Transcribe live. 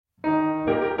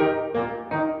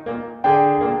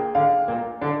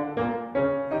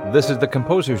This is the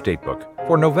Composer's Datebook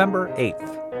for November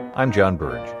 8th. I'm John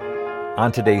Burge. On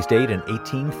today's date in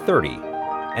 1830,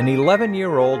 an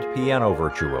 11-year-old piano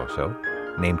virtuoso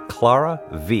named Clara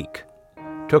Wieck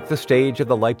took the stage of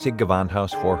the Leipzig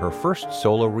Gewandhaus for her first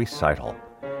solo recital.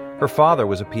 Her father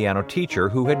was a piano teacher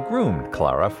who had groomed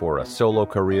Clara for a solo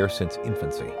career since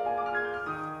infancy.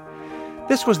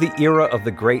 This was the era of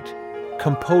the great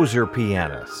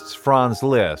composer-pianists, Franz,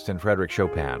 Liszt, and Frederic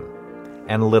Chopin.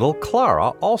 And little Clara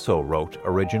also wrote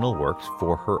original works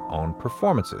for her own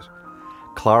performances.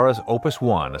 Clara's Opus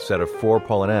 1, a set of 4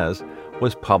 Polonaises,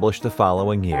 was published the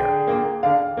following year.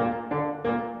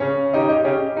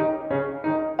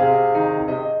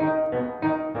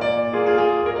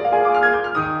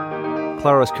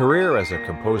 Clara's career as a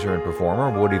composer and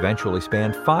performer would eventually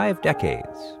span 5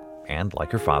 decades, and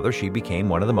like her father, she became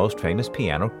one of the most famous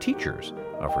piano teachers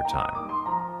of her time.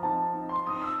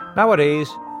 Nowadays,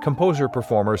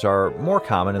 composer-performers are more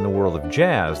common in the world of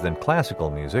jazz than classical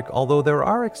music, although there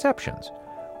are exceptions.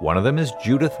 One of them is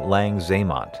Judith Lang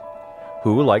Zaimont,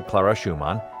 who, like Clara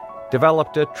Schumann,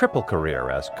 developed a triple career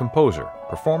as composer,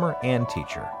 performer, and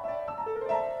teacher.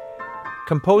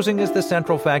 "Composing is the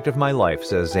central fact of my life,"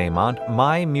 says Zaimont.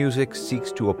 "My music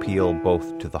seeks to appeal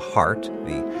both to the heart,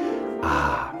 the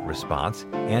ah response,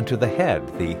 and to the head,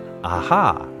 the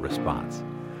aha response.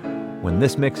 When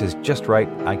this mix is just right,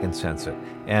 I can sense it,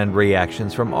 and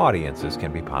reactions from audiences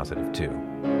can be positive too."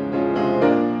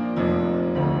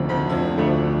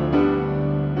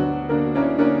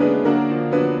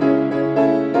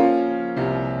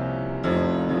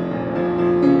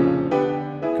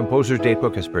 Composer's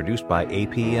Datebook is produced by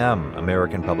APM,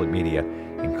 American Public Media,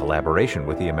 in collaboration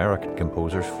with the American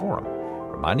Composers Forum,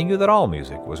 reminding you that all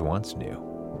music was once new.